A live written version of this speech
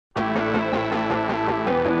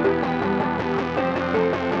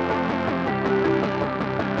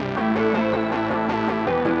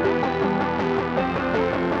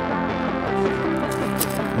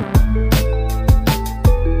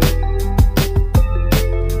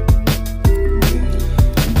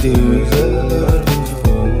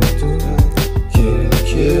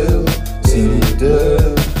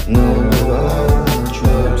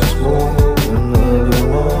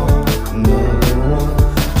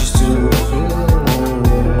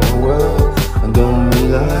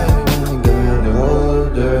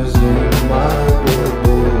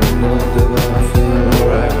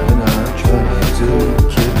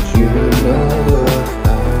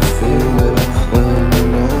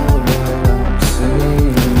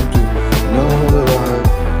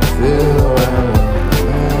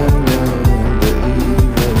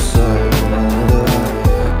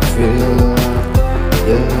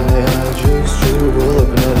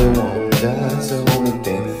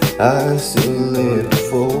I still live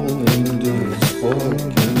full in this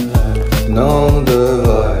fucking life. Know the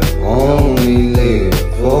vibe, only live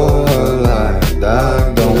for a life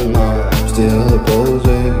that don't mind. Still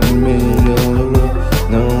posing in the middle of the road.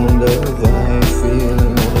 Know the vibe,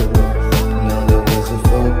 feeling all the road. Now there was a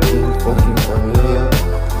fucking fire.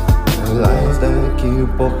 Lights that keep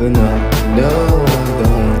popping up. No, I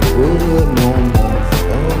don't would no more.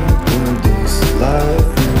 Don't do this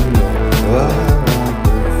life, you know. I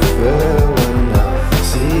prefer when I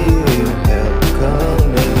see hell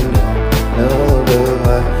coming up. No, the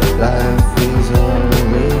life is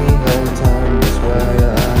only hell time. That's why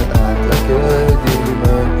I act like a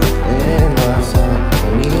demon in my son. I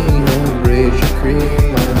need no bridge,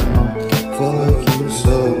 cream. Fuck you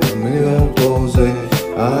so, me don't pose it.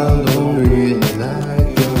 I don't really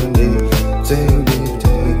like your name. Take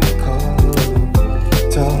a call.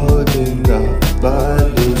 Talking about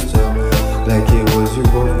this time like it was your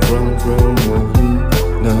boyfriend with me.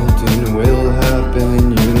 Nothing will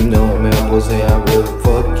happen, you know me. I will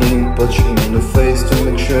fucking punch you in the face to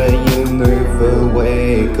make sure you never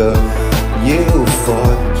wake up. You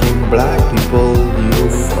fucking black people, you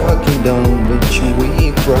fucking dumb bitch,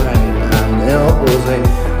 we crying. I'm Jose,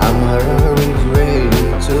 I'm always ready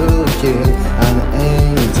to kill. I'm